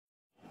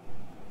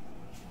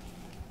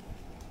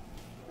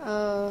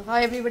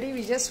Hi everybody,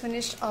 we just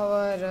finished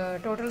our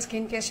total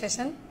skincare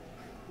session.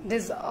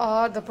 These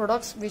are the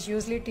products which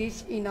usually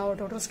teach in our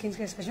total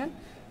skincare session.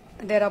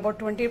 There are about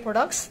 20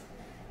 products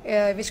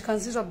which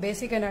consist of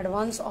basic and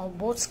advanced of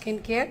both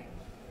skincare.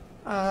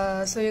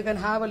 So you can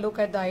have a look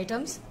at the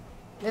items.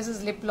 This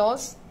is lip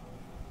gloss,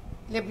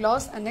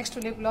 and next to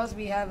lip gloss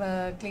we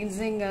have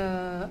cleansing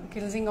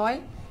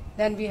oil.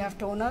 Then we have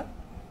toner.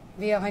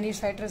 We have honey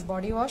citrus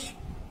body wash.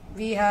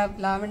 We have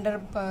lavender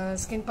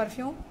skin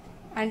perfume,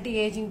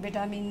 anti-aging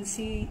vitamin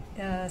C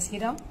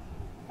serum,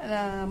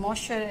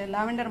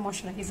 lavender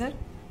moisturizer,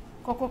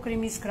 cocoa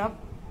creamy scrub,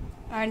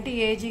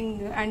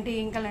 anti-aging,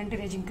 anti-wrinkle,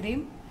 anti-aging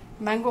cream,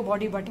 mango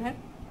body butter,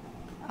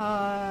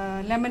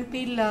 lemon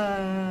peel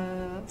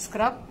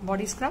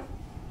body scrub,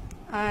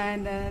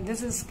 and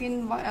this is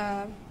skin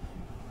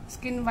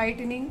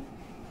whitening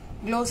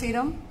glow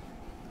serum,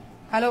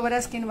 aloe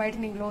vera skin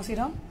whitening glow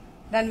serum.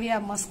 Then we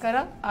have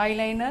mascara,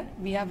 eyeliner,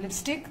 we have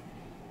lipstick,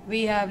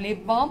 we have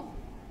lip balm,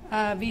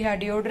 we have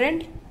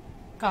deodorant,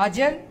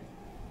 kajal,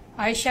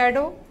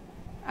 eyeshadow,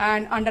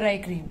 and under eye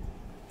cream.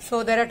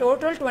 So there are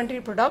total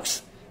 20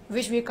 products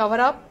which we cover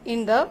up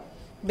in the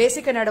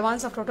basic and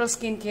advanced of total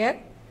skincare.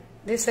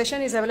 This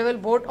session is available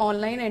both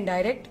online and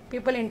direct.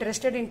 People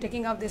interested in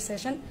taking up this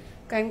session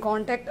can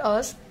contact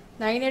us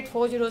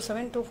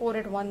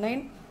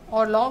 9840724819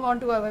 or log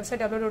on to our website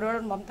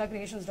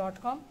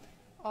www.mamtacreations.com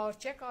or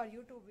check our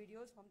YouTube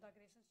videos Mamta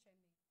Creations.